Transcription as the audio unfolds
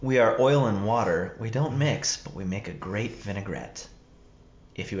We are oil and water. We don't mix, but we make a great vinaigrette.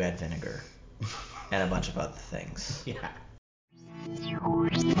 If you add vinegar. And a bunch of other things. Yeah. And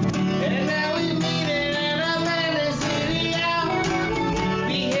now we meet in a fantasy hour.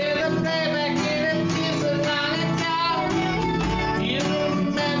 We hear the playback and it feels so long ago. You don't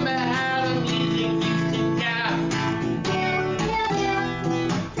remember how the music used to go.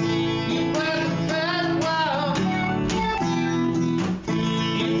 You were the first one.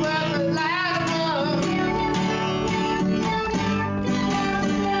 You were the last one.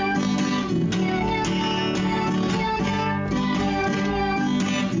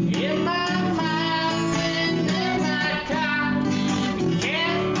 In my mind and in my car,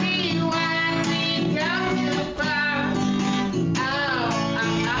 can't rewind me down the bar. Ow,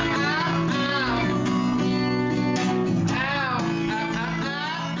 ow, ow, ow, ow, ow,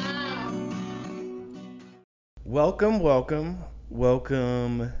 ow.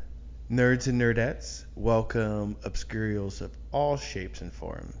 Welcome, nerds and nerdettes. Welcome, obscurials of all shapes and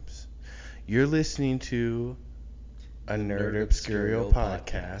forms. You're listening to a Nerd Obscurial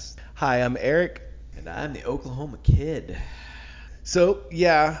podcast. Hi, I'm Eric. And I'm the Oklahoma Kid. So,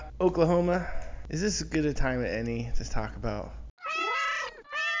 yeah, Oklahoma. Is this as good a time as any to talk about?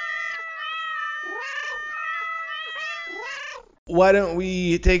 Why don't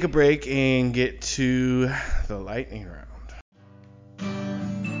we take a break and get to the lightning round?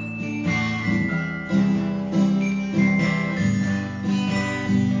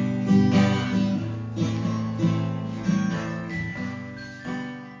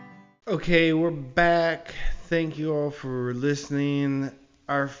 Okay, we're back. Thank you all for listening.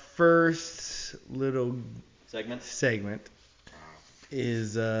 Our first little segment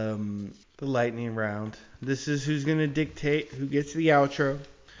is the lightning round. This is who's going to dictate who gets the outro.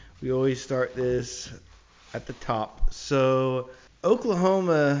 We always start this at the top. So,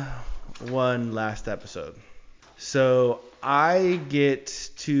 Oklahoma won last episode. So, I get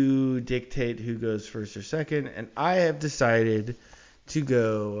to dictate who goes first or second, and I have decided to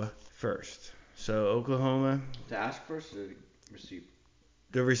go first. So, Oklahoma. To ask first or to receive?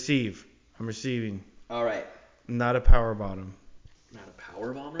 To receive. I'm receiving. All right. Not a power bottom. Not a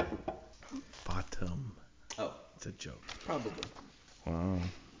power bomber? Bottom. Oh. It's a joke. Probably. Wow.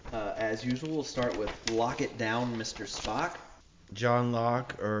 As usual, we'll start with Lock It Down, Mr. Spock. John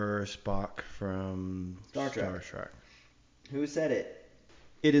Locke or Spock from Star Trek. Star Trek. Who said it?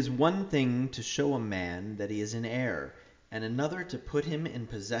 It is one thing to show a man that he is in error, and another to put him in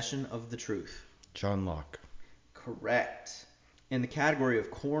possession of the truth. John Locke. Correct. In the category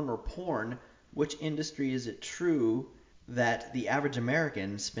of corn or porn, which industry is it true that the average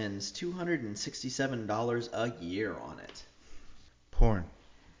American spends $267 a year on it? Porn.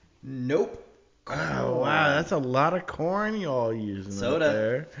 Nope. Oh, wow. That's a lot of corn y'all using Soda. up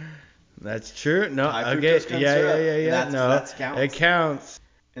there. That's true. No, High okay. fructose corn Yeah. syrup. No, That counts. it counts.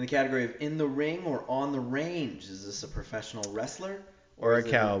 In the category of in the ring or on the range, is this a professional wrestler? Or a is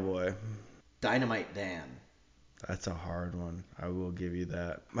it cowboy. Dynamite Dan? That's a hard one. I will give you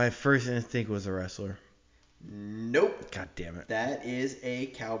that. My first instinct was a wrestler. Nope. God damn it. That is a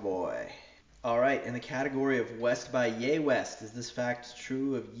cowboy. All right, in the category of West by Ye West, is this fact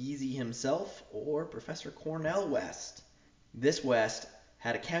true of Yeezy himself or Professor Cornel West? This West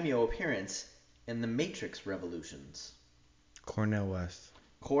had a cameo appearance in The Matrix Revolutions. Cornel West.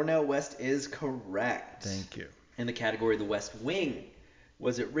 Cornel West is correct. Thank you. In the category of The West Wing,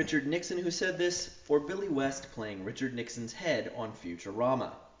 was it Richard Nixon who said this, or Billy West playing Richard Nixon's head on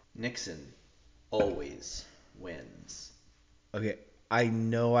Futurama? Nixon always wins. Okay, I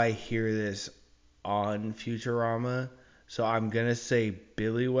know I hear this on Futurama, so I'm going to say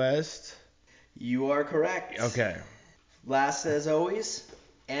Billy West. You are correct. Okay. Last as always,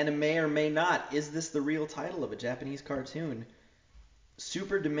 and it may or may not, is this the real title of a Japanese cartoon?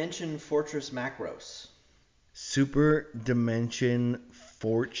 Super Dimension Fortress Macros. Super Dimension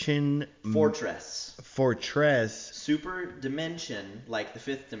Fortress. Super Dimension, like the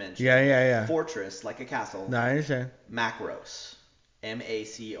fifth dimension. Yeah. Fortress, like a castle. No, I understand. Macros.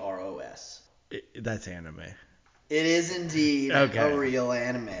 Macros. That's anime. It is indeed a real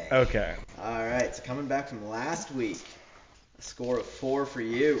anime. Okay. All right, so coming back from last week, a score of 4 for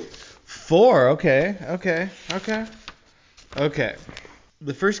you. 4, okay.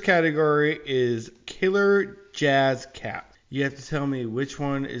 The first category is Killer Jazz Cat. You have to tell me which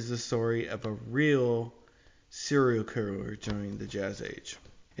one is the story of a real serial killer during the Jazz Age.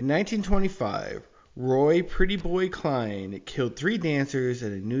 In 1925, Roy Pretty Boy Klein killed 3 dancers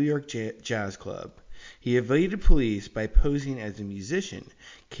at a New York jazz club. He evaded police by posing as a musician,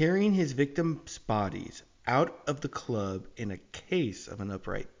 carrying his victims' bodies out of the club in a case of an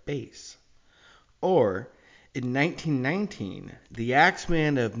upright bass. Or, in 1919, the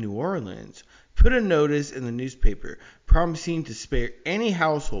Axeman of New Orleans put a notice in the newspaper promising to spare any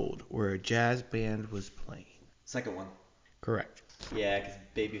household where a jazz band was playing. Second one. Correct. Yeah, because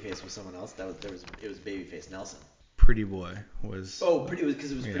Babyface was someone else. It was Babyface Nelson. Pretty Boy was... Oh,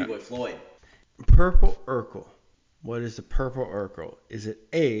 because it was Pretty Boy Floyd. Purple Urkel. What is the Purple Urkel? Is it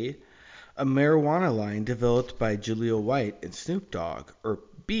A, a marijuana line developed by Jaleel White and Snoop Dogg, or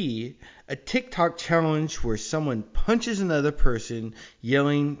B, a TikTok challenge where someone punches another person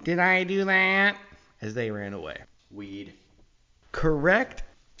yelling, "Did I do that?" as they ran away? Weed. Correct.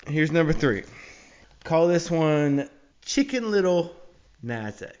 Here's number 3. Call this one Chicken Little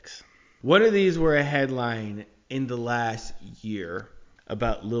Nas X. One of these were a headline in the last year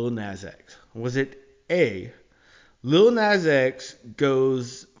about Lil Nas X. Was it A, Lil Nas X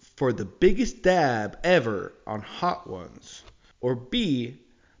goes for the biggest dab ever on Hot Ones, or B,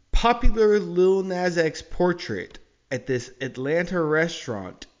 popular Lil Nas X portrait at this Atlanta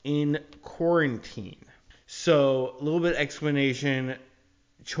restaurant in quarantine? So, a little bit of explanation.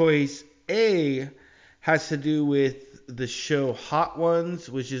 Choice A has to do with the show Hot Ones,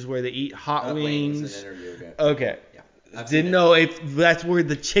 which is where they eat hot wings. An interview, okay. Yeah. Didn't know if that's where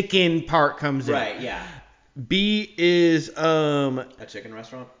the chicken part comes in. Right, yeah. B is a chicken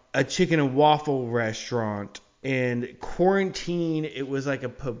restaurant? A chicken and waffle restaurant. And quarantine, it was like a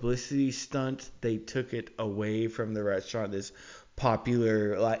publicity stunt. They took it away from the restaurant. This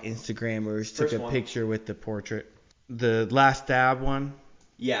popular Instagrammers took a picture with the portrait. The last dab one?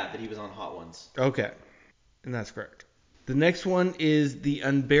 Yeah, that he was on Hot Ones. Okay. And that's correct. The next one is the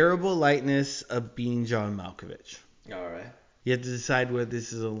unbearable lightness of being John Malkovich. All right. You have to decide whether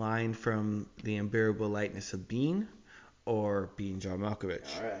this is a line from The Unbearable Lightness of Being or Being John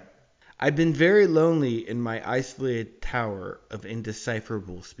Malkovich. All right. I've been very lonely in my isolated tower of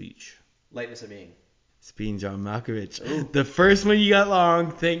indecipherable speech. Lightness of Being. It's Being John Malkovich. Ooh. The first one you got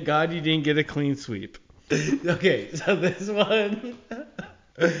long. Thank God you didn't get a clean sweep. Okay, so this one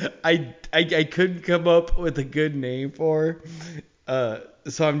I couldn't come up with a good name for.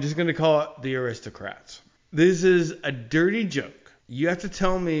 So I'm just going to call it The Aristocrats. This is a dirty joke. You have to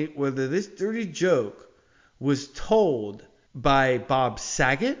tell me whether this dirty joke was told by Bob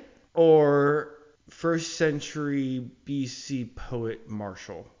Saget or first century BC poet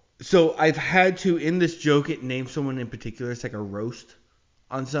Marshall. So I've had to, in this joke, it names someone in particular. It's like a roast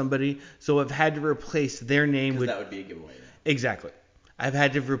on somebody. So I've had to replace their name with... that would be a giveaway. Yeah. Exactly. I've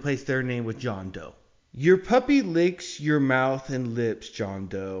had to replace their name with John Doe. Your puppy licks your mouth and lips, John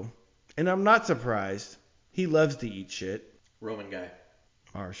Doe. And I'm not surprised. He loves to eat shit. Roman guy.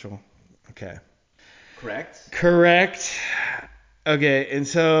 Marshall. Okay. Correct? Correct. Okay, and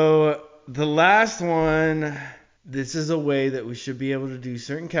so the last one, this is a way that we should be able to do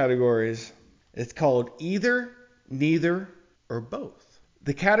certain categories. It's called either, neither, or both.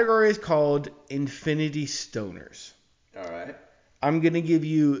 The category is called Infinity Stoners. All right. I'm going to give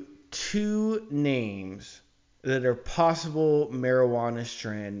you 2 names that are possible marijuana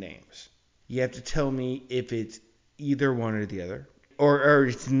strand names. You have to tell me if it's either one or the other. Or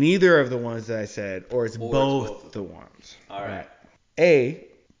it's neither of the ones that I said, or it's both the ones. All right. A,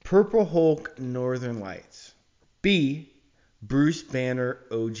 Purple Hulk Northern Lights. B, Bruce Banner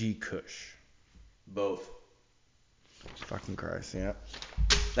OG Kush. Both. Fucking Christ, yeah.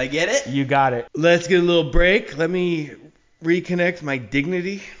 Did I get it? You got it. Let's get a little break. Let me reconnect my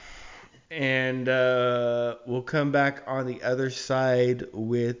dignity. And we'll come back on the other side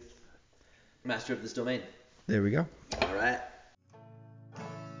with... Master of this domain. There we go. All right.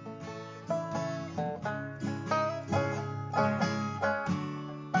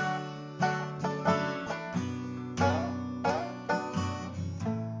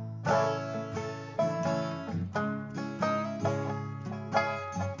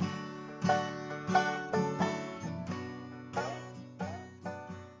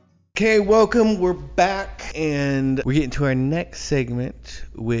 Okay, welcome. We're back, and we're getting to our next segment,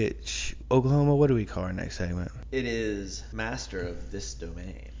 which, Oklahoma, what do we call our next segment? It is Master of this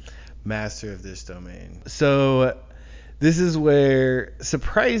domain. Master of this domain. So, this is where,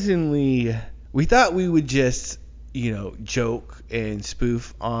 surprisingly, we thought we would just, joke and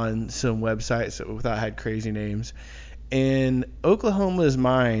spoof on some websites that we thought had crazy names. And Oklahoma's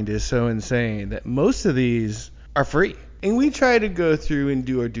mind is so insane that most of these are free. And we try to go through and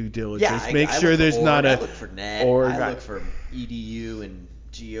do our due diligence, Yeah, make sure there's not a... I look for net, I look for edu and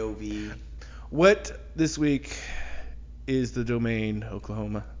gov. What this week is the domain,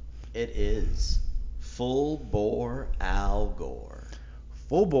 Oklahoma? It is Full Bore Al Gore.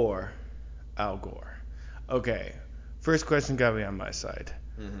 Full Bore Al Gore. Okay. First question got to be on my side.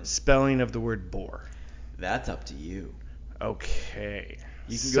 Mm-hmm. Spelling of the word bore. That's up to you. Okay.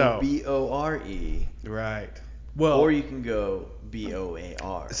 You can go B-O-R-E. Right. Well, or you can go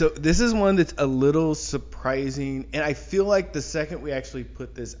B-O-A-R. So this is one that's a little surprising, and I feel like the second we actually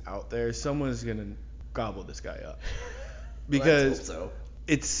put this out there, someone's gonna gobble this guy up because Let's hope so.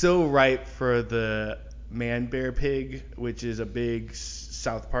 It's so ripe for the man bear pig, which is a big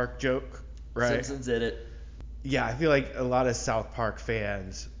South Park joke, right? Simpsons did it. Yeah, I feel like a lot of South Park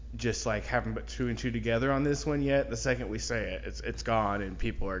fans just like haven't put two and two together on this one yet. The second we say it, it's gone, and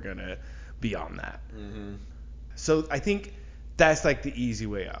people are gonna be on that. Mm-hmm. So I think that's like the easy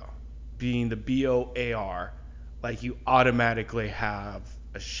way out. Being the BOAR, like you automatically have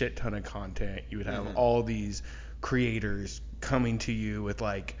a shit ton of content. You would have all these creators coming to you with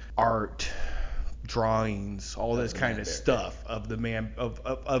like art, drawings, all this kind of stuff of the man of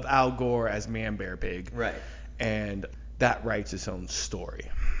Al Gore as Man Bear Pig. Right. And that writes its own story.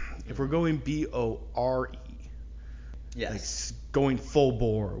 If we're going BORE, yes, like going full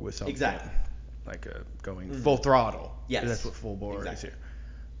bore with something. Exactly. Like going full throttle. Yes. That's what full bore is here.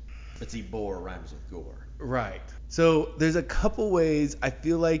 Let's see, bore rhymes with gore. Right. So there's a couple ways I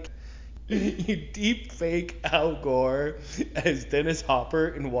feel like you deep fake Al Gore as Dennis Hopper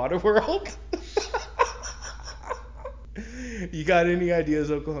in Waterworld. You got any ideas,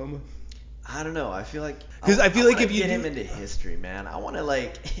 Oklahoma? I don't know. I feel like because I feel like if you get him into history, man, I want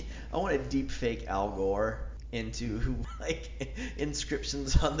to deep fake Al Gore into like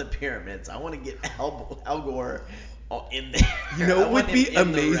inscriptions on the pyramids. I want to get Al Gore in there. You know what would be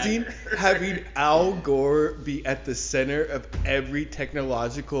amazing? Having Al Gore be at the center of every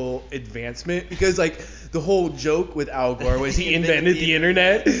technological advancement, because like the whole joke with Al Gore was he invented the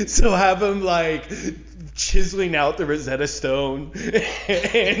internet. So have him like chiseling out the Rosetta Stone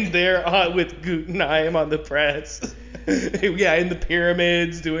and there with Guggenheim on the press. Yeah, in the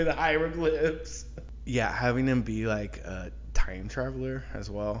pyramids doing the hieroglyphs. Yeah, having him be like a time traveler as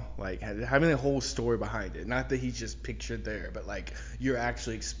well, like having a whole story behind it. Not that he's just pictured there, but like you're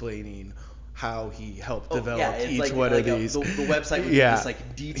actually explaining how he helped develop each one of these. The website would be this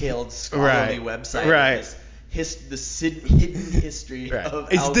like detailed scholarly website. Right. The hidden history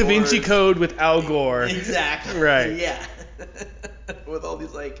of it's Al Da Vinci Gore's... Code with Al Gore. Exactly. Right. Yeah. With all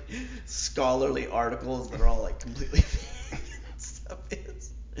these like scholarly articles that are all like completely fake and stuff.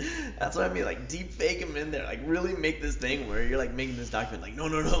 That's what I mean. Like deep fake him in there. Like really make this thing where you're like making this document. Like no,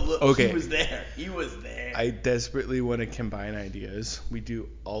 look, okay. He was there. I desperately want to combine ideas. We do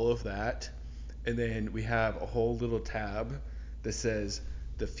all of that, and then we have a whole little tab that says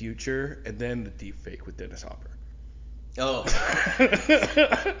the future, and then the deep fake with Dennis Hopper. Oh.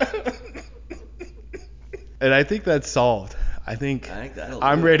 And I think that's solved. I think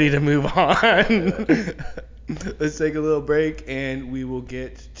I'm ready to move on. Let's take a little break, and we will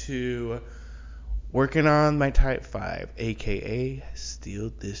get to working on my Type 5, a.k.a.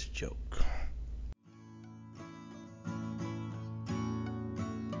 Steal This Joke.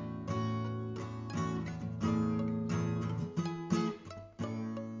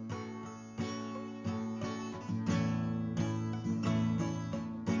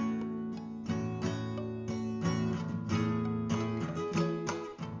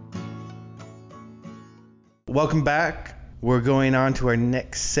 Welcome back. We're going on to our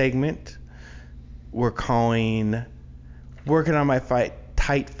next segment. We're calling Working on My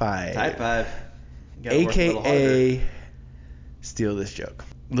Type 5. Type 5. A.K.A. Steal This Joke.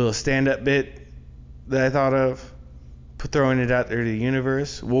 Little stand-up bit that I thought of. Throwing it out there to the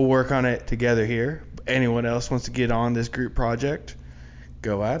universe. We'll work on it together here. Anyone else wants to get on this group project,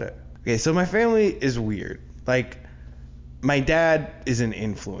 go at it. Okay, so my family is weird. Like, my dad is an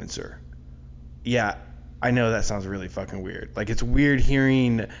influencer. Yeah, I know that sounds really fucking weird. Like, it's weird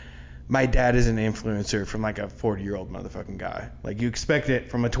hearing my dad is an influencer from like a 40-year-old motherfucking guy. Like, you expect it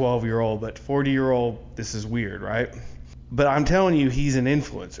from a 12-year-old, but 40-year-old, this is weird, right? But I'm telling you, he's an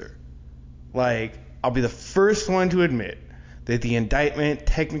influencer. Like, I'll be the first one to admit that the indictment,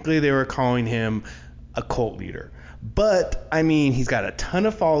 technically they were calling him a cult leader. But, I mean, he's got a ton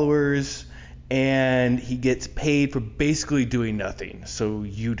of followers, and he gets paid for basically doing nothing. So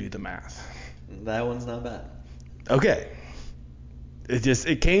you do the math. That one's not bad. Okay.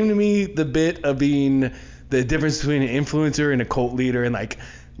 It came to me the bit of being the difference between an influencer and a cult leader, and like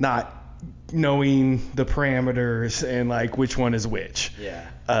not knowing the parameters and like which one is which. Yeah.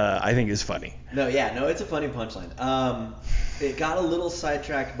 I think is funny. No, it's a funny punchline. It got a little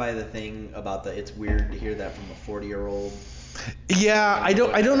sidetracked by the thing about it's weird to hear that from a 40-year-old. Yeah, I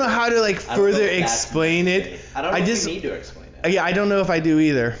don't know how to like further explain it. I don't know if you need to explain it. Yeah, I don't know if I do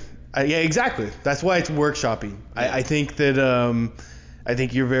either. Yeah, exactly. That's why it's workshopping. Yeah. I think that I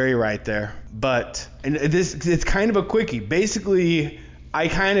think you're very right there. But and it's kind of a quickie. Basically, I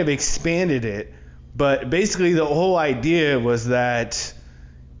kind of expanded it, but basically the whole idea was that,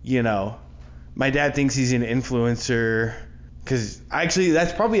 you know, my dad thinks he's an influencer because actually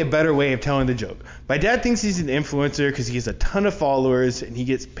that's probably a better way of telling the joke. My dad thinks he's an influencer because he has a ton of followers and he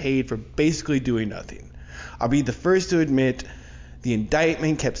gets paid for basically doing nothing. I'll be the first to admit the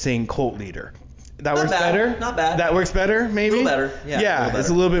indictment kept saying cult leader. That works better? Not bad. That works better, maybe? A little better. Yeah, a little better. It's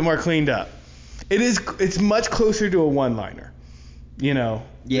a little bit more cleaned up. It's much closer to a one-liner. You know?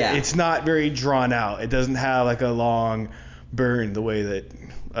 Yeah. It's not very drawn out. It doesn't have like a long burn the way that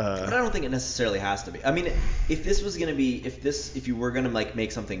but I don't think it necessarily has to be. I mean, if this was gonna be, if you were gonna like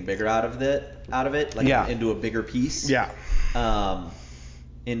make something bigger out of it, like into a bigger piece, into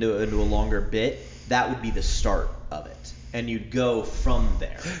a longer bit, that would be the start of it, and you'd go from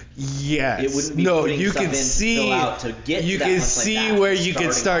there. Yes. It wouldn't be putting you stuff can in see, to fill out to get you to that can much see like that, where you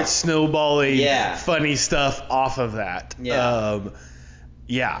could start snowballing funny stuff off of that. Yeah.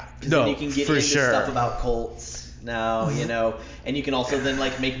 Yeah. Because No, then you can get for into sure. stuff about cults now, you know, and you can also then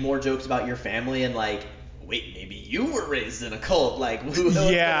like make more jokes about your family and like, wait, maybe you were raised in a cult, like what's going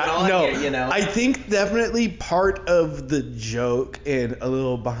on here, you know? I think definitely part of the joke and a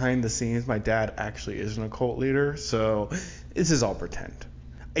little behind the scenes, my dad actually isn't a cult leader, so this is all pretend.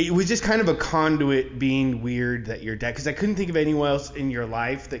 It was just kind of a conduit being weird that your dad, because I couldn't think of anyone else in your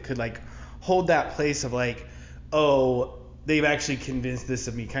life that could like hold that place of like, oh, they've actually convinced this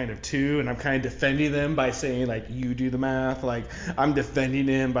of me kind of too, and I'm kind of defending them by saying like, you do the math. Like I'm defending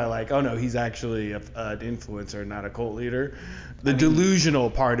him by like, oh no, he's actually an influencer, not a cult leader. The delusional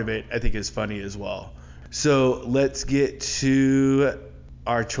part of it I think is funny as well. So let's get to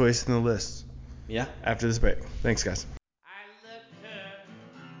our choice in the list. Yeah. After this break. Thanks, guys. I looked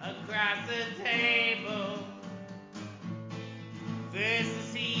her across the table first to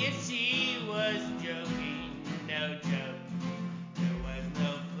see if she was joking. No joke. There was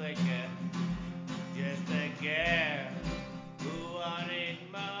no flicker. Just a girl who wanted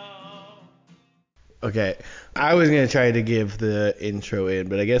more. Okay. I was going to try to give the intro in,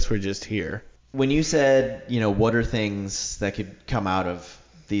 but I guess we're just here. When you said, you know, what are things that could come out of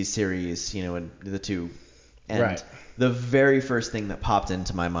these series, you know, and the two, and the very first thing that popped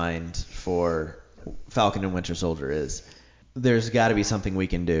into my mind for Falcon and Winter Soldier is there's got to be something we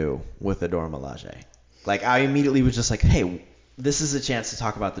can do with the Dora Milaje. Like I immediately was just like, hey, this is a chance to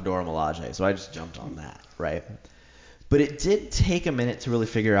talk about the Dora Milaje, so I just jumped on that, right? But it did take a minute to really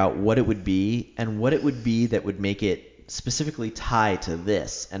figure out what it would be and what it would be that would make it specifically tie to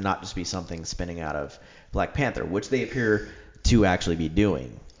this and not just be something spinning out of Black Panther, which they appear to actually be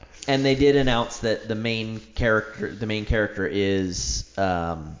doing. And they did announce that the main character is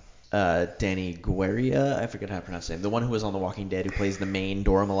Danny Guerrilla. I forget how to pronounce his name. The one who was on The Walking Dead who plays the main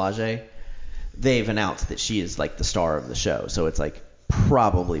Dora Milaje. They've announced that she is like the star of the show, so it's like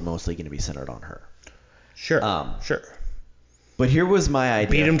probably mostly going to be centered on her. Sure. Sure. But here was my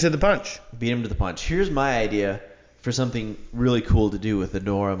idea. Beat him to the punch. Here's my idea for something really cool to do with the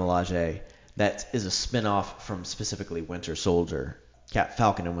Dora Milaje that is a spin-off from specifically Winter Soldier,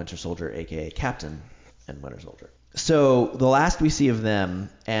 Falcon and Winter Soldier, a.k.a. Captain and Winter Soldier. So the last we see of them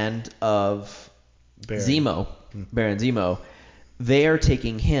and of Baron Zemo, they are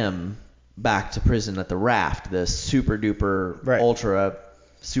taking him back to prison at the Raft, the super-duper, ultra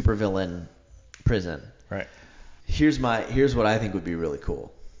super villain prison. Right. Here's what I think would be really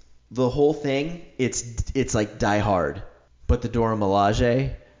cool. The whole thing, it's like Die Hard, but the Dora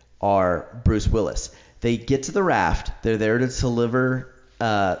Milaje are Bruce Willis. They get to the Raft. They're there to deliver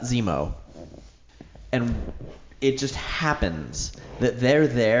Zemo, and it just happens that they're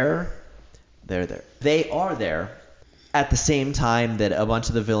there. They are there at the same time that a bunch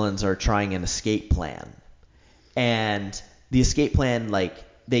of the villains are trying an escape plan, and the escape plan, like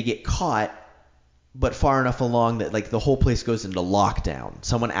they get caught, but far enough along that like the whole place goes into lockdown.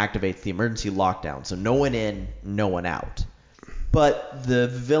 Someone activates the emergency lockdown, so no one in, no one out. But the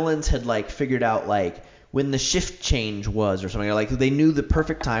villains had like figured out like when the shift change was or something, or like they knew the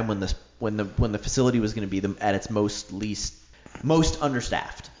perfect time when the facility was going to be at its most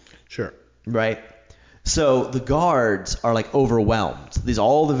understaffed. Sure. Right? So the guards are like overwhelmed. These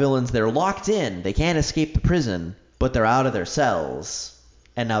all the villains, they're locked in. They can't escape the prison, but they're out of their cells,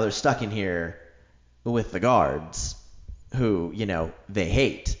 and now they're stuck in here with the guards who, you know, they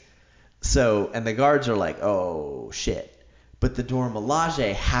hate. So, and the guards are like, oh shit. But the Dora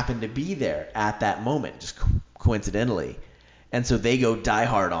Milaje happened to be there at that moment, just coincidentally. And so they go die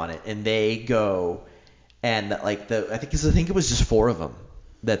hard on it, and they go, and like I think it was just 4 of them.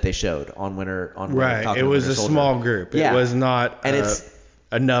 that they showed on Winter Right. Falcon It and was Winter a Soldier. small group. Yeah. It was not And it's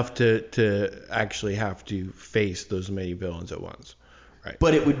enough to actually have to face those many villains at once. Right.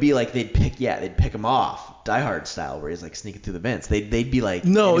 But it would be like they'd pick him off, Die Hard style, where he's like sneaking through the vents. They'd be like,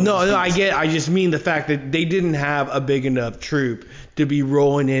 No, I just mean the fact that they didn't have a big enough troop to be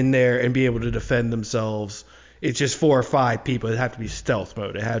rolling in there and be able to defend themselves. It's just 4 or 5 people. It had to be stealth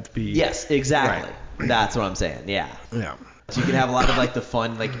mode. It had to be. Yes, exactly. Right. That's what I'm saying. Yeah. Yeah. So you can have a lot of like the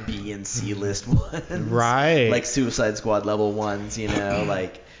fun like B and C list ones, Right? Like Suicide Squad level ones,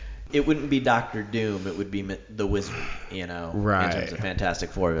 like. It wouldn't be Doctor Doom. It would be the Wizard, Right. In terms of Fantastic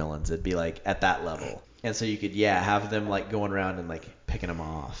Four villains. It'd be like at that level. And so you could, have them like going around and like picking them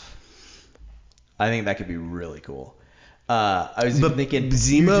off. I think that could be really cool. I was even thinking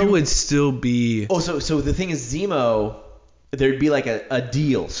Zemo would still be. Oh, so the thing is, Zemo, there'd be like a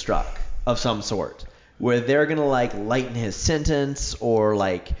deal struck of some sort where they're gonna like lighten his sentence or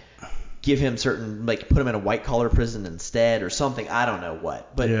like give him certain, like put him in a white collar prison instead or something. I don't know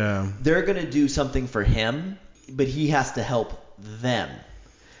what, but they're gonna do something for him, but he has to help them.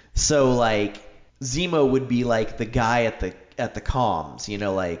 So like Zemo would be like the guy at the comms,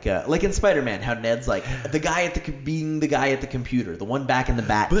 like in Spider-Man, how Ned's like the guy being the guy at the computer, the one back in the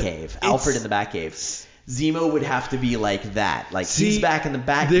Batcave, Alfred in the Batcave. Zemo would have to be like that. Like he's back in the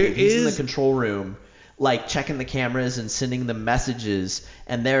Batcave, he's in the control room, like checking the cameras and sending them messages,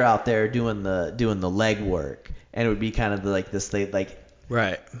 and they're out there doing the legwork, and it would be kind of like this like.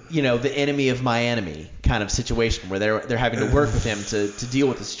 Right. The enemy of my enemy kind of situation where they're having to work with him to deal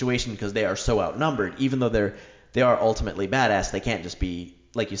with the situation because they are so outnumbered. Even though they are ultimately badass, they can't just be,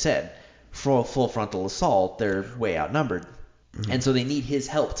 like you said, full frontal assault. They're way outnumbered. Mm-hmm. And so they need his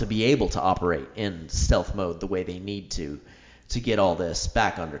help to be able to operate in stealth mode the way they need to get all this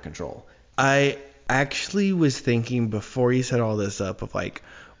back under control. I actually was thinking before you set all this up of like,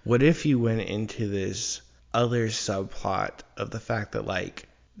 what if you went into this other subplot of the fact that like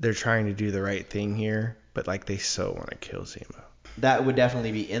they're trying to do the right thing here, but like they so want to kill Zemo. That would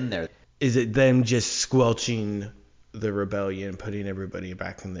definitely be in there. Is it them just squelching the rebellion, putting everybody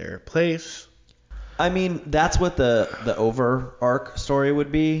back in their place? I mean, that's what the over arc story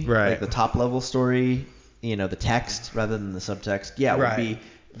would be, right? Like the top level story, the text rather than the subtext. Yeah, it would be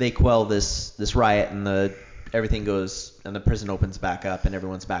they quell this riot and everything goes and the prison opens back up and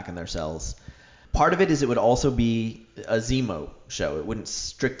everyone's back in their cells. Part of it is it would also be a Zemo show. It wouldn't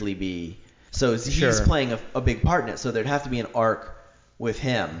strictly be... So he's playing a big part in it. So there'd have to be an arc with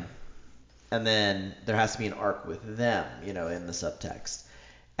him. And then there has to be an arc with them, in the subtext.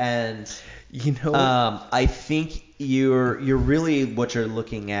 And I think you're really... What you're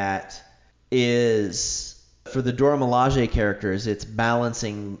looking at is... For the Dora Milaje characters, it's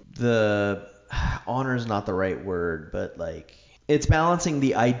balancing the... Honor is not the right word, but like... It's balancing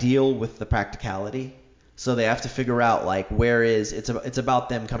the ideal with the practicality. So they have to figure out like it's about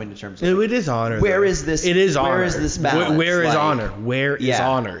them coming to terms with it is honor. Where is this? It is honor. Where is this balance? Where is honor? Where is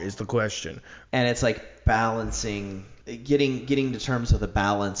honor is the question. And it's like balancing, getting to terms with the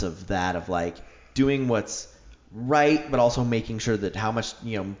balance of that, of like doing what's right, but also making sure that how much do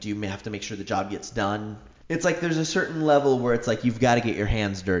you have to make sure the job gets done. It's like there's a certain level where it's like you've got to get your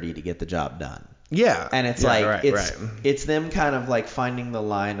hands dirty to get the job done. Yeah. And it's it's them kind of like finding the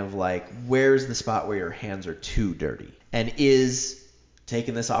line of like, where's the spot where your hands are too dirty? And is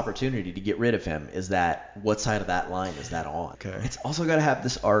taking this opportunity to get rid of him, what side of that line is that on? Okay. It's also got to have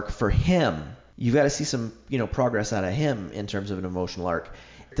this arc for him. You've got to see some, progress out of him in terms of an emotional arc.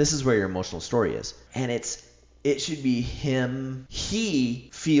 This is where your emotional story is. And it should be him. He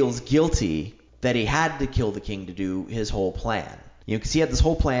feels guilty that he had to kill the king to do his whole plan. Because he had this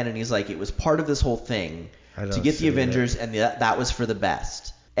whole plan, and he's like, it was part of this whole thing to get the Avengers, and that was for the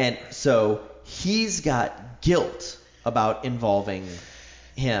best. And so he's got guilt about involving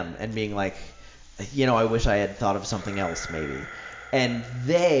him and being like, I wish I had thought of something else maybe. And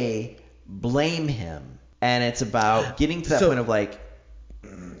they blame him, and it's about getting to that point of like,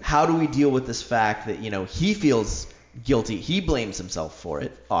 how do we deal with this fact that, he feels guilty. He blames himself for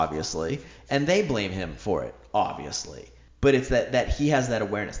it, obviously, and they blame him for it, obviously. But it's that he has that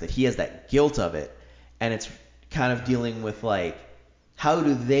awareness, that he has that guilt of it, and it's kind of dealing with like, how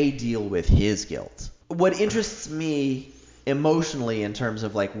do they deal with his guilt? What interests me emotionally in terms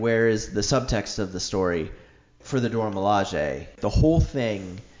of like, where is the subtext of the story for the Dora Milaje? The whole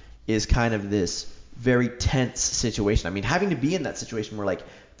thing is kind of this very tense situation. I mean, having to be in that situation where like,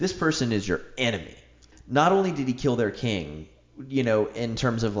 this person is your enemy. Not only did he kill their king, in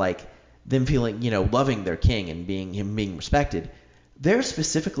terms of like, them feeling, loving their king and being respected, they're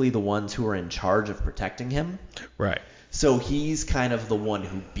specifically the ones who are in charge of protecting him. Right. So he's kind of the one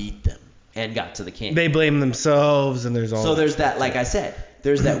who beat them and got to the king. They blame themselves, and there's all. So there's that, like I said,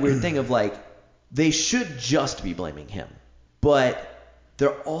 there's that weird thing of like, they should just be blaming him, but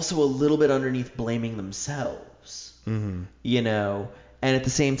they're also a little bit underneath blaming themselves, you know? And at the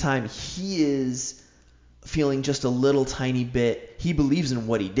same time, he is feeling just a little tiny bit, he believes in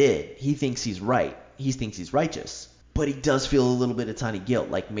what he did. He thinks he's right. He thinks he's righteous. But he does feel a little bit of tiny guilt,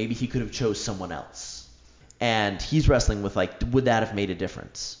 like maybe he could have chose someone else. And he's wrestling with like, would that have made a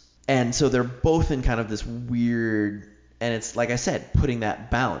difference? And so they're both in kind of this weird, and it's like I said, putting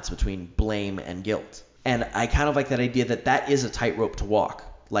that balance between blame and guilt. And I kind of like that idea that that is a tightrope to walk.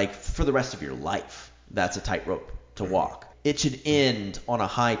 Like for the rest of your life, that's a tightrope to walk. It should end on a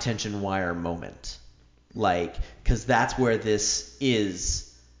high tension wire moment. Like, because that's where this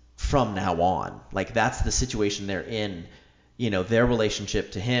is from now on. Like that's the situation they're in. You know, their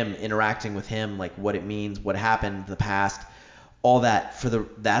relationship to him, interacting with him, like what it means, what happened, the past, all that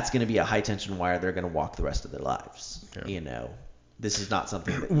that's going to be a high tension wire they're going to walk the rest of their lives. Yeah. You know, this is not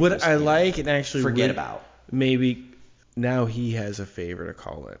something that what just, I like and actually forget about. Maybe now he has a favor to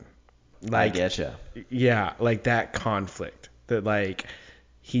call in. Like, I getcha. Yeah, like that conflict that like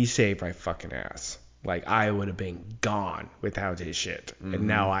he saved my fucking ass. Like I would have been gone without his shit, and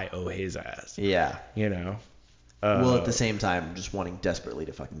now I owe his ass. Yeah. You know. Well, at the same time, just wanting desperately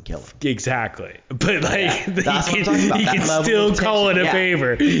to fucking kill him. Exactly. But, like, yeah. That's what I'm talking about. He can still call it a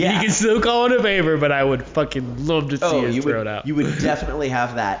favor. Yeah. He can still call it a favor, but I would fucking love to see his throat out. You would definitely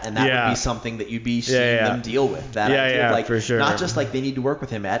have that, and that would be something that you'd be seeing them deal with. That idea of, like, for sure. Not just, like, they need to work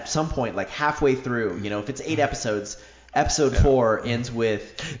with him. At some point, like, halfway through, you know, if it's 8 episodes... Episode 4 ends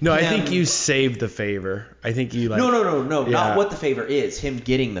with No, him... I think you saved the favor. I think you like... No. Not what the favor is. Him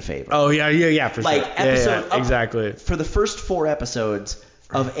getting the favor. Oh, yeah, for like, sure. Episode exactly. For the first 4 episodes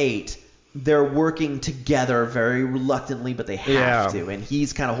of 8, they're working together very reluctantly, but they have to. And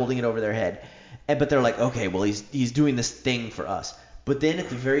he's kind of holding it over their head. But they're like, okay, well, he's doing this thing for us. But then at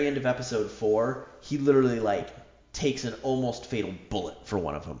the very end of episode 4, he literally, like, takes an almost fatal bullet for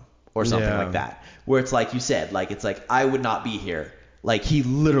one of them. Or something like that. Where it's like you said, like it's like, I would not be here. Like he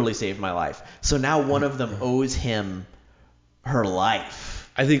literally saved my life. So now one of them owes him her life.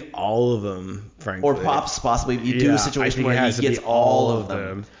 I think all of them, frankly. Or possibly you do a situation where he gets all of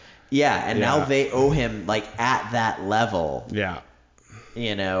them. Yeah, and now they owe him like at that level. Yeah.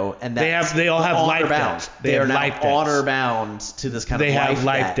 You know, and they all have life debt. They are now honor bound to this kind of life debt. They have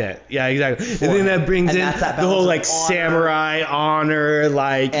life debt. Yeah, exactly. And then that brings in the whole like samurai honor,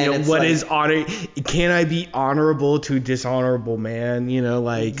 like you know what is honor? Can I be honorable to dishonorable man? You know,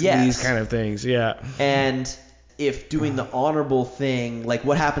 like these kind of things. Yeah. And if doing the honorable thing, like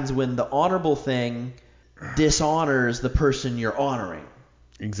what happens when the honorable thing dishonors the person you're honoring?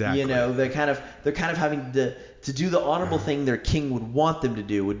 Exactly. You know, they're kind of having to do the honorable thing their king would want them to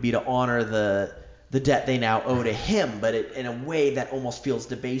do would be to honor the debt they now owe to him, but in a way that almost feels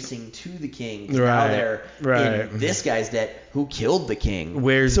debasing to the king. Now they're in this guy's debt who killed the king.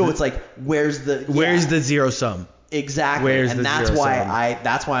 It's like where's the zero sum? Exactly. That's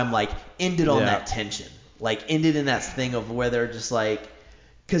why I'm like ended on that tension. Like ended in that thing of where they're just like,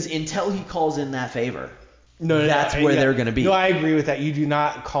 because until he calls in that favor. That's where they're going to be. No, I agree with that. You do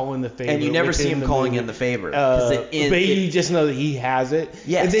not call in the favor. And you never see him calling in the favor. But you just know that he has it.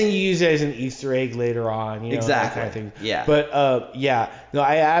 Yes. And then you use it as an Easter egg later on. You know, exactly. That kind of thing. Yeah. But, No,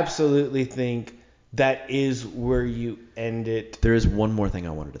 I absolutely think that is where you end it. There is one more thing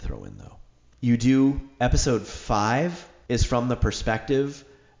I wanted to throw in, though. You do... Episode 5 is from the perspective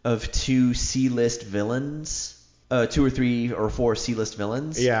of 2 C-list villains. 2 or 3 or 4 C-list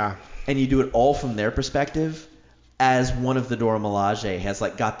villains. Yeah. And you do it all from their perspective, as one of the Dora Milaje has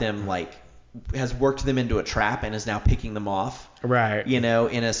like got them like has worked them into a trap and is now picking them off, right? You know,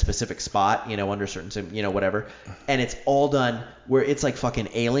 in a specific spot, you know, under certain, you know, whatever. And it's all done where it's like fucking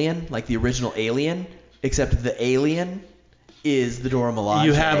Alien, like the original Alien, except the alien is the Dora Milaje.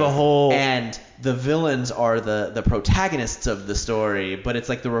 You have a whole and the villains are the protagonists of the story, but it's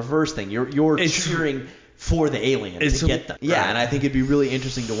like the reverse thing. You're cheering for the alien to get them. Yeah, and I think it'd be really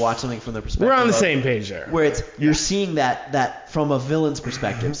interesting to watch something from the perspective. We're on the same page there. Where you're seeing that from a villain's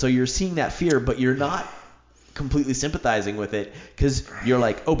perspective. So you're seeing that fear, but you're not completely sympathizing with it because you're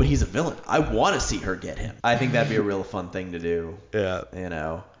like, oh, but he's a villain. I want to see her get him. I think that'd be a real fun thing to do. Yeah. You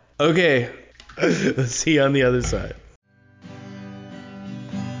know. Okay. Let's see you on the other side.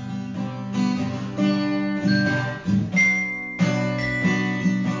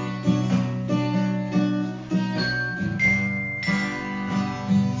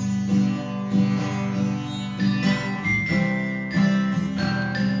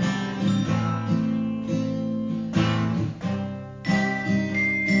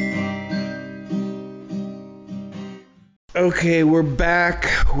 Okay, we're back.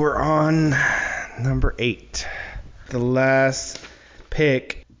 We're on number 8. The last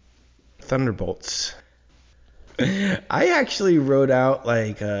pick, Thunderbolts. I actually wrote out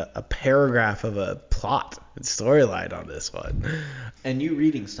like a paragraph of a plot and storyline on this one. And you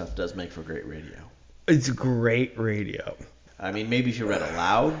reading stuff does make for great radio. It's great radio. I mean, maybe if you read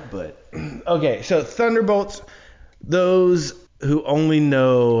aloud, but... Okay, so Thunderbolts, those who only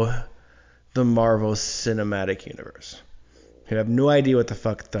know the Marvel Cinematic Universe, who have no idea what the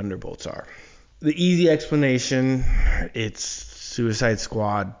fuck Thunderbolts are. The easy explanation, it's Suicide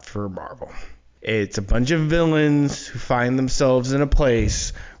Squad for Marvel. It's a bunch of villains who find themselves in a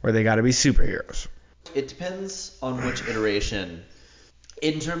place where they gotta be superheroes. It depends on which iteration.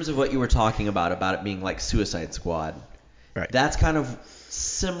 In terms of what you were talking about it being like Suicide Squad, Right. That's kind of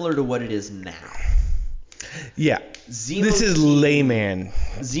similar to what it is now. Yeah. This is layman.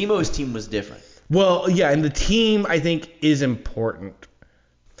 Zemo's team was different. Well, yeah, and the team, I think, is important.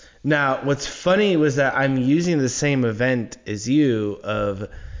 Now, what's funny was that I'm using the same event as you of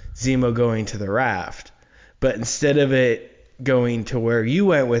Zemo going to the raft, but instead of it going to where you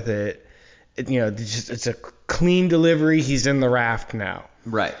went with it, it's a clean delivery. He's in the raft now.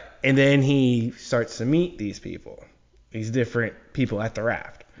 Right. And then he starts to meet these people, these different people at the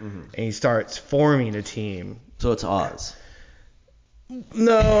raft. Mm-hmm. And he starts forming a team. So it's Oz.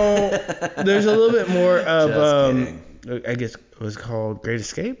 No, there's a little bit more of, Just I guess it was called Great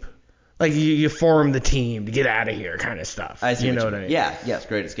Escape. Like you form the team to get out of here kind of stuff. I see. You know what I mean? Yeah, yes,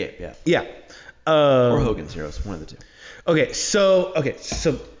 Great Escape, yeah. Yeah. Or Hogan's Heroes, one of the two. Okay, so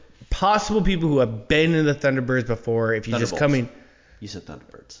possible people who have been in the Thunderbirds before, if you're just coming. You said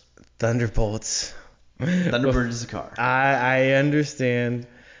Thunderbirds. Thunderbolts. Thunderbird is a car. I understand.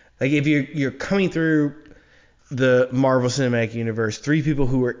 Like if you're coming through the Marvel Cinematic Universe, 3 people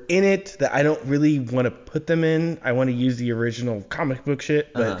who were in it that I don't really want to put them in. I want to use the original comic book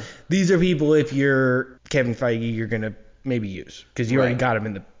shit, but these are people, if you're Kevin Feige, you're going to maybe use because you already got them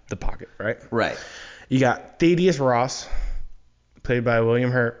in the pocket, right? Right. You got Thaddeus Ross, played by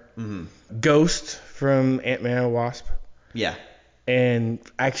William Hurt. Mm-hmm. Ghost from Ant-Man and Wasp. Yeah. And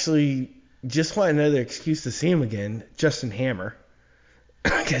actually, just want another excuse to see him again, Justin Hammer.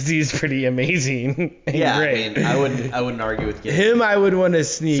 Because he's pretty amazing. Yeah, great. I mean, I wouldn't argue with getting him. I would want to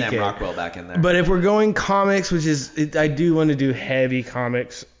sneak Sam in. Rockwell back in there. But if we're going comics, which is I do want to do heavy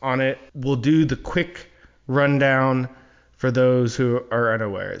comics on it, we'll do the quick rundown for those who are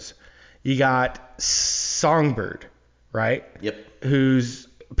unawares. You got Songbird, right? Yep. Whose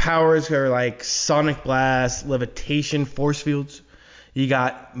powers are like sonic blast, levitation, force fields. You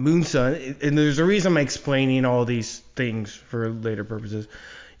got Moonstone, and there's a reason I'm explaining all these things for later purposes.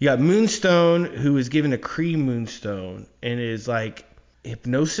 You got Moonstone, who is given a Kree Moonstone, and is like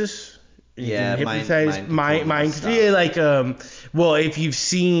hypnosis. Yeah, mind yeah, like well, if you've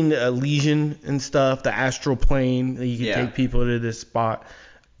seen Legion and stuff, the astral plane, you can take people to this spot.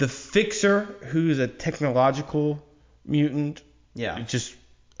 The Fixer, who's a technological mutant, just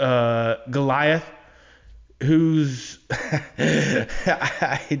Goliath. Who's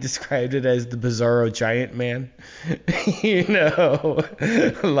I described it as the Bizarro Giant Man,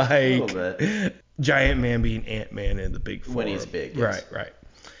 like Giant Man being Ant-Man in the big form. When he's big, yes. Right.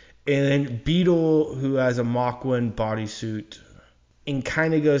 And then Beetle, who has a Mach 1 bodysuit, and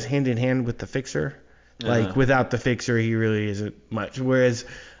kind of goes hand in hand with the Fixer. Like without the Fixer, he really isn't much. Whereas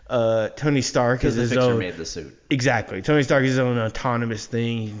Tony Stark is his own. Because the Fixer made the suit. Exactly. Tony Stark is his own autonomous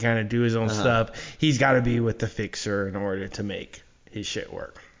thing. He can kind of do his own stuff. He's got to be with the Fixer in order to make his shit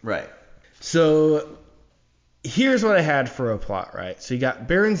work. Right. So here's what I had for a plot, right? So you got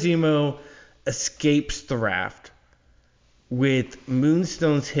Baron Zemo escapes the raft with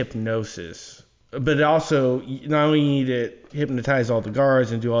Moonstone's hypnosis. But also, not only you need to hypnotize all the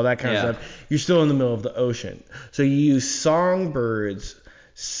guards and do all that kind of stuff, you're still in the middle of the ocean. So you use Songbird's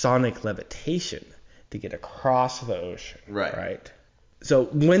sonic levitation to get across the ocean. Right. So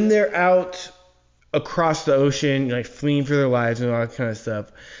when they're out across the ocean, like fleeing for their lives and all that kind of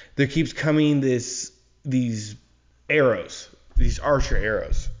stuff, there keeps coming these arrows, these archer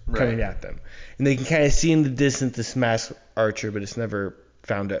arrows coming at them. And they can kind of see in the distance this masked archer, but it's never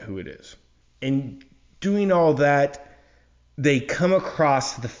found out who it is. And doing all that, they come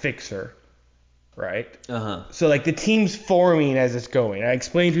across the Fixer, right? So like the team's forming as it's going. I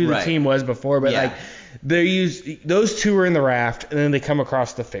explained who the team was before, but like those two are in the raft, and then they come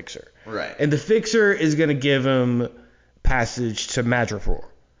across the Fixer. Right. And the Fixer is gonna give him passage to Madripoor,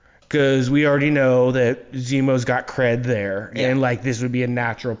 because we already know that Zemo's got cred there, and like this would be a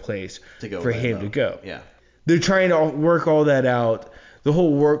natural place for him to go. Yeah. They're trying to work all that out. The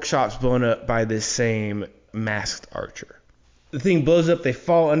whole workshop's blown up by this same masked archer. the thing blows up. They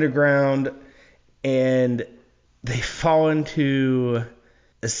fall underground, and they fall into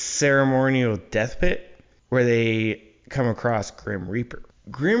a ceremonial death pit where they come across Grim Reaper.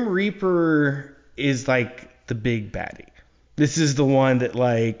 Grim Reaper is like the big baddie. This is the one that,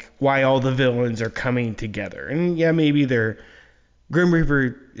 like, why all the villains are coming together. And yeah, maybe they're... Grim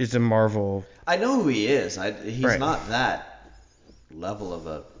Reaper is a Marvel... I know who he is. He's Right. not that level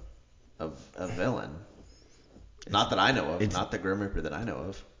of a villain. Not that I know of. Not the Grim Reaper that I know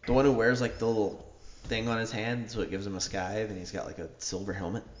of. The one who wears, like, the little thing on his hand so it gives him a scythe, and he's got, like, a silver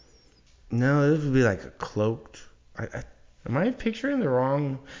helmet. No, this would be like a cloaked... Am I picturing the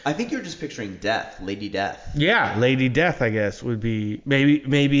wrong... I think you're just picturing Death, Lady Death. Yeah, Lady Death, I guess, would be...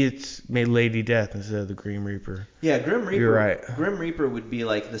 Maybe it's made Lady Death instead of the Grim Reaper. Yeah, Grim Reaper. You're right. Grim Reaper would be,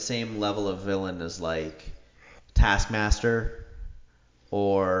 like, the same level of villain as, like, Taskmaster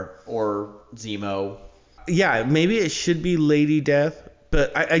or Zemo. Yeah, maybe it should be Lady Death,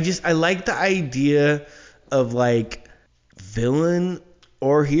 but I like the idea of, like, villain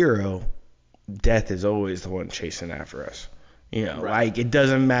or hero, Death is always the one chasing after us. You know, Right. like, it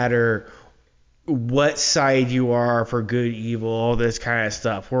doesn't matter what side you are, for good, evil, all this kind of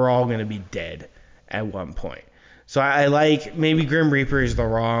stuff. We're all going to be dead at one point. So I like, maybe Grim Reaper is the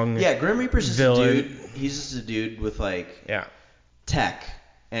wrong Yeah, Grim Reaper's just villain. a dude. He's just a dude with, like, Yeah. tech,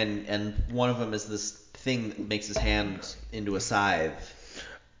 and one of them is this thing that makes his hand into a scythe.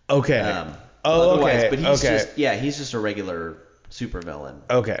 Okay. Otherwise, Okay. but he's okay. he's just a regular supervillain.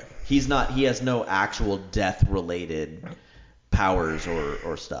 Okay. He has no actual death-related powers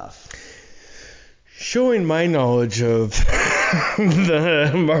or stuff. Showing my knowledge of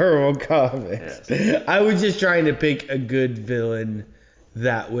the Marvel comics, Yes. I was just trying to pick a good villain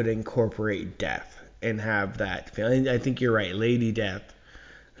that would incorporate death and have that feeling. I think you're right, Lady Death,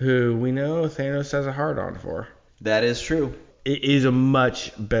 who we know Thanos has a hard-on for. That is true. It is a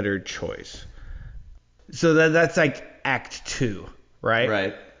much better choice. So that's like Act 2, right?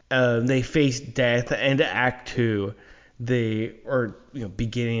 Right. They face death, and Act 2,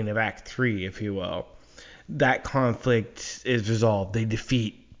 beginning of Act 3, if you will, that conflict is resolved. They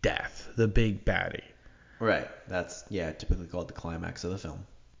defeat death, the big baddie. Right. That's, typically called the climax of the film.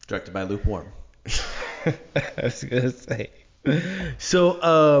 Directed by Lukewarm. I was gonna say.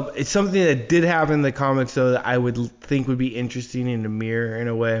 So it's something that did happen in the comics, though, that I would think would be interesting in the mirror in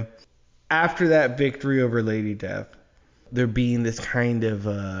a way. After that victory over Lady Death, there being this kind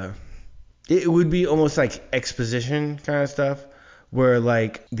of it would be almost like exposition kind of stuff, where,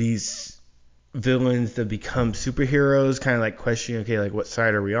 like, these villains that become superheroes kind of like questioning, okay, like, what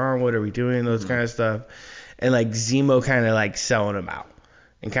side are we on? What are we doing? Those kind of stuff. And, like, Zemo kind of, like, selling them out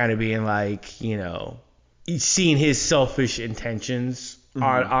and kind of being like, you know, seeing his selfish intentions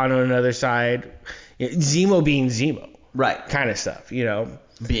on another side. Zemo being Zemo. Right. Kind of stuff, you know.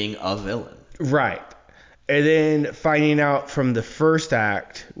 Being a villain. Right. And then finding out from the first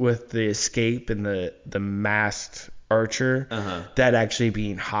act with the escape and the masked archer, that actually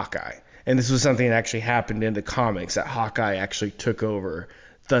being Hawkeye. And this was something that actually happened in the comics, that Hawkeye actually took over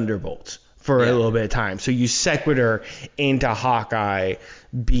Thunderbolts for a little bit of time. So you sequitur into Hawkeye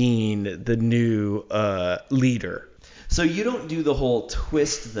being the new leader. So you don't do the whole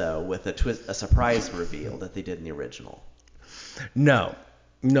twist, though, with a surprise reveal that they did in the original. No,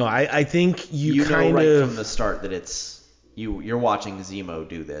 I think you kind know right of from the start that it's you're watching Zemo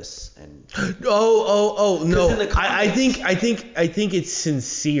do this, and oh no, in the comics- I think it's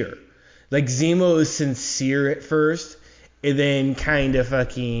sincere. Like, Zemo is sincere at first, and then kind of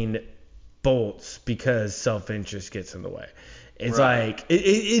fucking bolts because self-interest gets in the way. It's Right. like it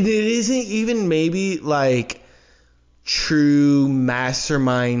isn't even maybe like true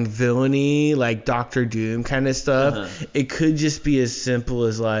mastermind villainy, like Doctor Doom kind of stuff. It could just be as simple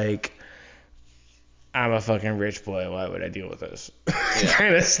as, like, I'm a fucking rich boy, why would I deal with this?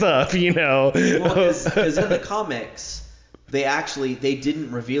 Kind of stuff, you know. Well, because in the comics, they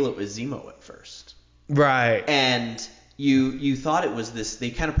didn't reveal it was Zemo at first, Right. and you thought it was this. They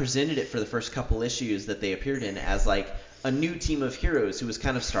kind of presented it for the first couple issues that they appeared in as, like, a new team of heroes who was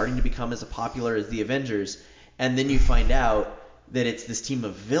kind of starting to become as popular as the Avengers. And then you find out that it's this team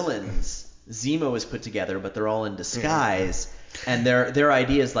of villains Zemo has put together, but they're all in disguise. And their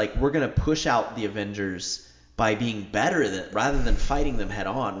idea is, like, we're going to push out the Avengers by being better rather than fighting them head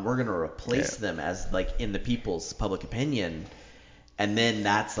on. We're going to replace them as, like, in the people's public opinion. And then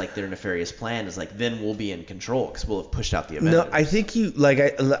that's, like, their nefarious plan is, like, then we'll be in control because we'll have pushed out the Avengers. No, I think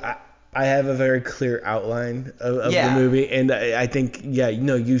I have a very clear outline of the movie, and I think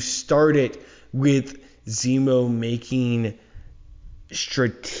you start it with Zemo making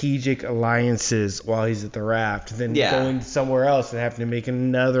strategic alliances while he's at the raft, then going somewhere else and having to make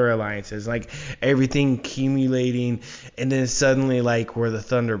another alliances, like everything accumulating, and then suddenly like we're the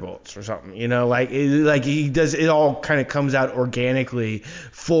Thunderbolts or something, you know, like he does it all kind of comes out organically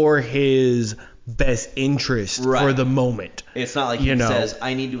for his best interest for the moment. It's not like he says,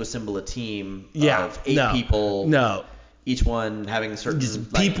 I need to assemble a team of 8 people. No. Each one having a certain...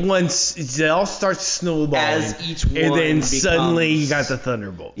 It all starts snowballing. As each one and then becomes, suddenly you got the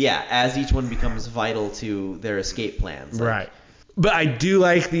Thunderbolt. Yeah, as each one becomes vital to their escape plans. Like, right. But I do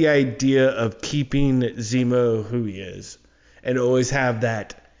like the idea of keeping Zemo who he is. And always have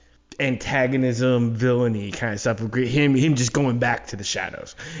that antagonism, villainy kind of stuff. Him just going back to the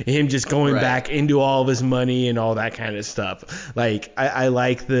shadows. Him just going back into all of his money and all that kind of stuff. Like, I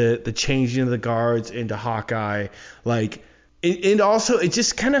like the changing of the guards into Hawkeye. Like, and also it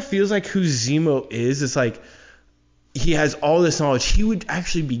just kind of feels like who Zemo is. It's like he has all this knowledge. He would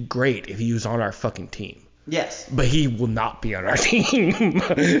actually be great if he was on our fucking team. Yes. But he will not be on our team.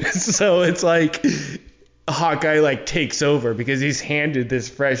 So it's like Hawkeye like takes over because he's handed this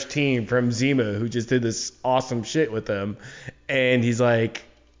fresh team from Zemo who just did this awesome shit with them, and he's like,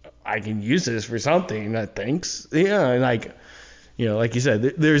 I can use this for something. Thanks. Yeah, and like, you know, like you said,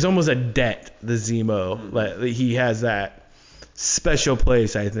 there's almost a debt to Zemo. Like he has that special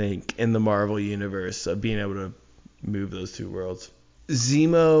place, I think, in the Marvel universe of being able to move those two worlds.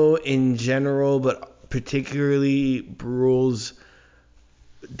 Zemo in general, but particularly Brule's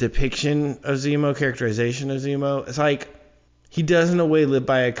depiction of Zemo, characterization of Zemo, it's like he does in a way live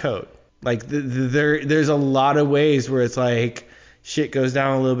by a code. Like there's a lot of ways where it's like shit goes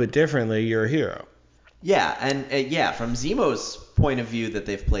down a little bit differently, you're a hero. Yeah, and from Zemo's point of view that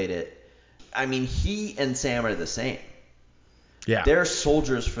they've played it, I mean, he and Sam are the same. Yeah. They're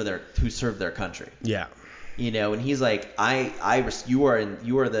soldiers who serve their country. Yeah. You know, and he's like, you are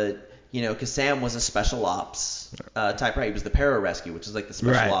the, you know, because Sam was a special ops type, right? He was the pararescue, which is like the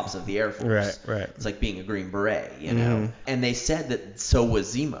special ops of the Air Force. Right. It's like being a Green Beret, you know? And they said that so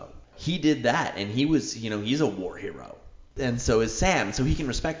was Zemo. He did that, and he was, you know, he's a war hero. And so is Sam, so he can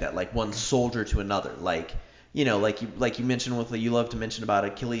respect that, like one soldier to another. Like, you know, like you mentioned you love to mention about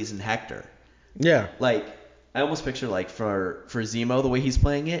Achilles and Hector. Yeah. Like, I almost picture, like, for Zemo, the way he's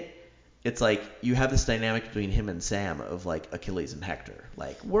playing it, it's like you have this dynamic between him and Sam of like Achilles and Hector.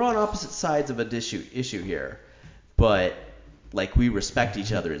 Like, we're on opposite sides of an issue here, but like we respect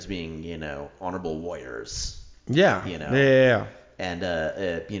each other as being, you know, honorable warriors. Yeah. You know. Yeah. And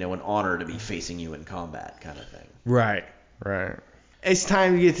you know, an honor to be facing you in combat, kind of thing. Right. It's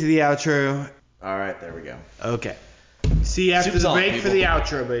time to get to the outro. All right, there we go. Okay. See you after the break for the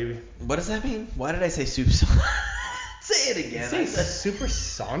outro, baby. What does that mean? Why did I say soup's on? Say it again. Say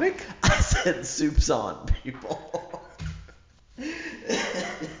supersonic? I said soup's on, people.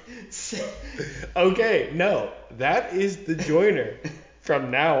 Okay, no. That is the joiner from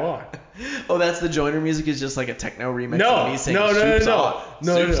now on. Oh, that's the joiner music is just like a techno remix of me saying soup's on.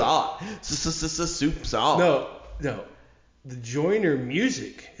 Soup's on. Soup's on. No. The joiner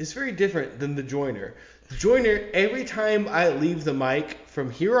music is very different than the joiner. The joiner, every time I leave the mic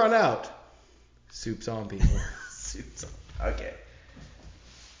from here on out, soup's on, people. Soup's on. Okay.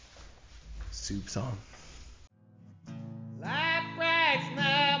 Soup's on. Light bright,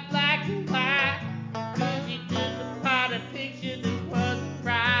 smell black and white. Cause you took apart a picture that wasn't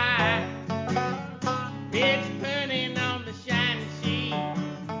right. It's burning on the shining sheet.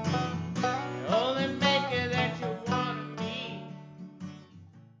 The only maker that you wanna meet.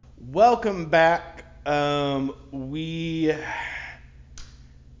 Welcome back. We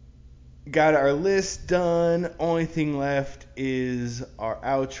got our list done. Only thing left is our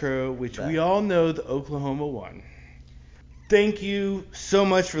outro, which we all know the Oklahoma one. Thank you so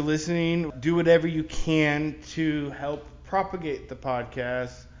much for listening. Do whatever you can to help propagate the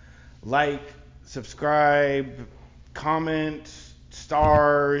podcast. Like, subscribe, comment,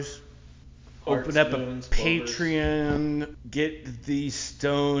 stars, open up a Patreon, get the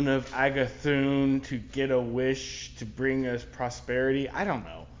Stone of Agathun to get a wish to bring us prosperity. I don't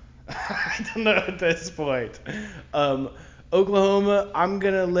know. I don't know at this point. Oklahoma, I'm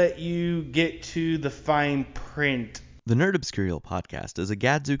going to let you get to the fine print. The Nerd Obscurial Podcast is a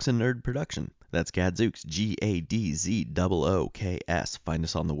Gadzooks and Nerd production. That's Gadzooks, Gadzooks. Find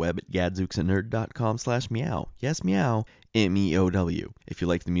us on the web at gadzooksanddnerd.com/meow. Yes, meow. MEOW. If you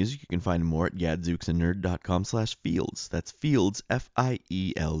like the music, you can find more at gadzooksanddnerd.com/fields. That's Fields,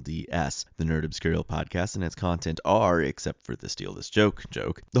 Fields. The Nerd Obscurial Podcast and its content are, except for the Steal This Joke,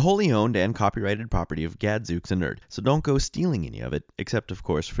 the wholly owned and copyrighted property of Gadzooks and Nerd. So don't go stealing any of it, except of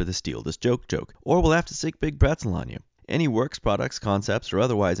course for the Steal This Joke, or we'll have to stick Big Pretzel on you. Any works, products, concepts, or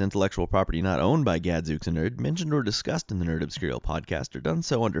otherwise intellectual property not owned by Gadzooks and Nerd, mentioned or discussed in the Nerd Obscurial podcast, are done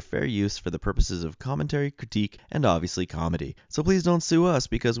so under fair use for the purposes of commentary, critique, and obviously comedy. So please don't sue us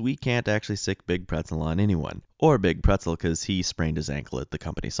because we can't actually sick Big Pretzel on anyone. Or Big Pretzel because he sprained his ankle at the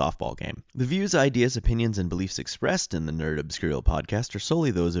company softball game. The views, ideas, opinions, and beliefs expressed in the Nerd Obscurial podcast are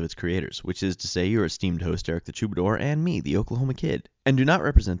solely those of its creators, which is to say your esteemed host Eric the Troubadour and me, the Oklahoma Kid, and do not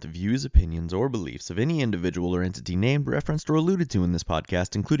represent the views, opinions, or beliefs of any individual or entity named, referenced, or alluded to in this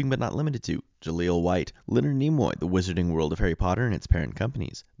podcast, including but not limited to Jaleel White, Leonard Nimoy, The Wizarding World of Harry Potter and its parent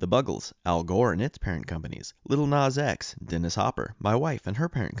companies, The Buggles, Al Gore and its parent companies, Little Nas X, Dennis Hopper, my wife and her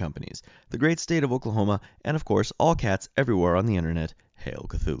parent companies, the great state of Oklahoma, and of course, all cats everywhere on the internet. Hail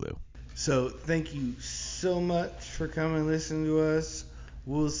Cthulhu. So thank you so much for coming and listening to us.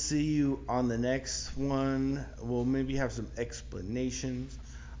 We'll see you on the next one. We'll maybe have some explanations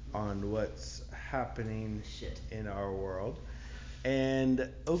on what's happening in our world. And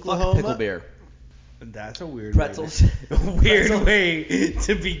Oklahoma. Fuck pickle beer. That's a weird Pretzels. way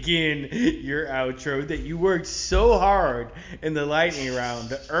to begin your outro that you worked so hard in the lightning round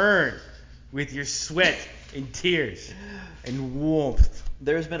to earn with your sweat and tears and warmth.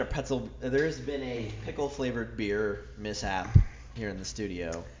 There's been a pickle flavored beer mishap here in the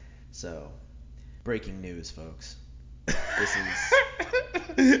studio. So, breaking news, folks. This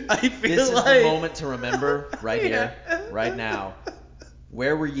is the moment to remember right here, right now.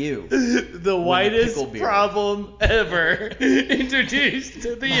 Where were you? The whitest problem ever introduced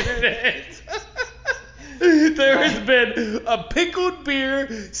to the internet. There has been a pickled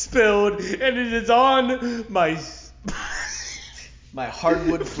beer spilled, and it is on my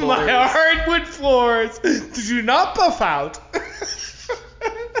hardwood floors. My hardwood floors. Do not puff out.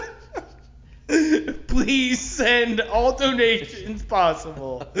 Please send all donations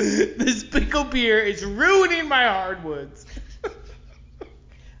possible. This pickle beer is ruining my hardwoods.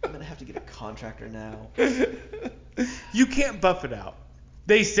 I'm going to have to get a contractor now. You can't buff it out.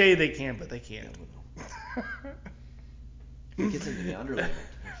 They say they can, but they can't. It gets into the underlayment.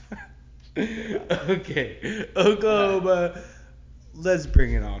 Okay. Oklahoma, let's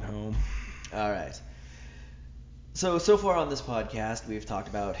bring it on home. All right. So far on this podcast, we've talked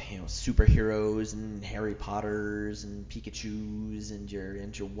about superheroes and Harry Potters and Pikachus and your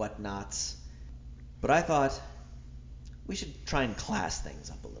whatnots. But I thought we should try and class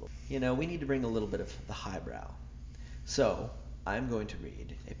things up a little. We need to bring a little bit of the highbrow. So I'm going to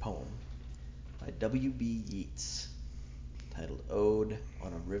read a poem by W.B. Yeats titled Ode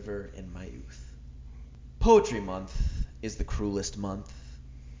on a River in My Youth. Poetry Month is the cruelest month.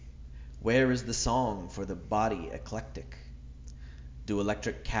 Where is the song for the body eclectic? Do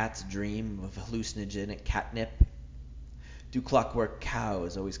electric cats dream of hallucinogenic catnip? Do clockwork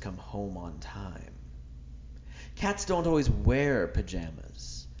cows always come home on time? Cats don't always wear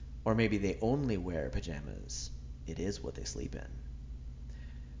pajamas. Or maybe they only wear pajamas. It is what they sleep in.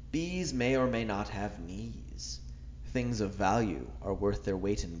 Bees may or may not have knees. Things of value are worth their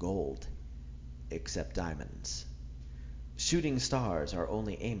weight in gold. Except diamonds. Shooting stars are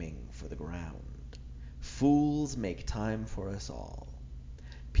only aiming for the ground. Fools make time for us all.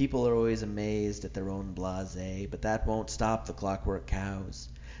 People are always amazed at their own blasé, but that won't stop the clockwork cows.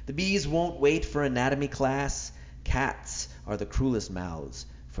 The bees won't wait for anatomy class. Cats are the cruelest mouths,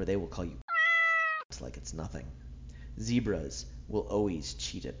 for they will call you like it's nothing. Zebras will always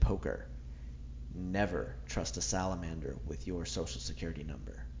cheat at poker. Never trust a salamander with your social security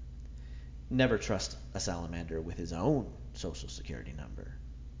number. Never trust a salamander with his own social security number.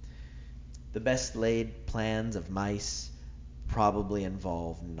 The best laid plans of mice probably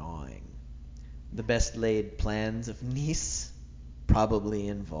involve gnawing. The best laid plans of niece probably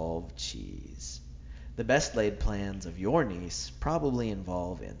involve cheese. The best laid plans of your niece probably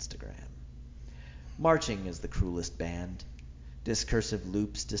involve Instagram. Marching is the cruelest band. Discursive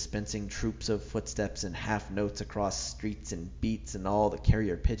loops dispensing troops of footsteps and half notes across streets and beats and all the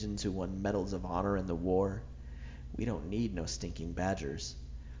carrier pigeons who won medals of honor in the war. We don't need no stinking badgers.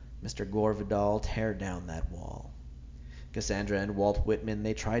 Mr. Gore Vidal, tear down that wall. Cassandra and Walt Whitman,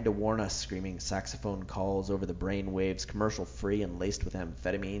 they tried to warn us, screaming saxophone calls over the brain waves, commercial-free and laced with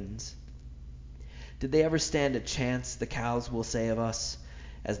amphetamines. Did they ever stand a chance, the cows will say of us,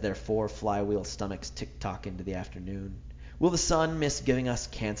 as their 4 flywheel stomachs tick-tock into the afternoon? Will the sun miss giving us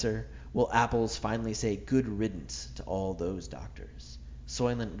cancer? Will apples finally say good riddance to all those doctors?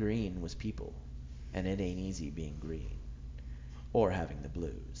 Soylent Green was people, and it ain't easy being green. Or having the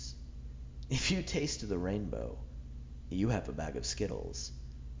blues. If you taste the rainbow, you have a bag of Skittles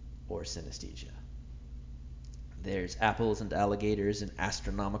or synesthesia. There's apples and alligators and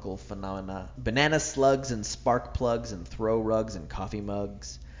astronomical phenomena, banana slugs and spark plugs and throw rugs and coffee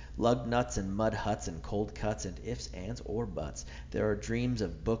mugs, lug nuts and mud huts and cold cuts and ifs, ands, or buts. There are dreams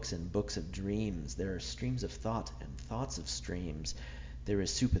of books and books of dreams. There are streams of thought and thoughts of streams. There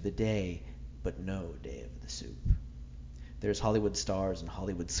is soup of the day, but no day of the soup. There's Hollywood stars and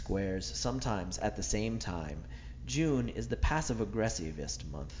Hollywood squares, sometimes at the same time. June is the passive-aggressivist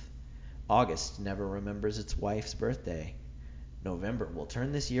month. August never remembers its wife's birthday. November will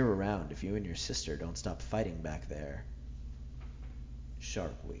turn this year around if you and your sister don't stop fighting back there.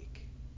 Shark Week.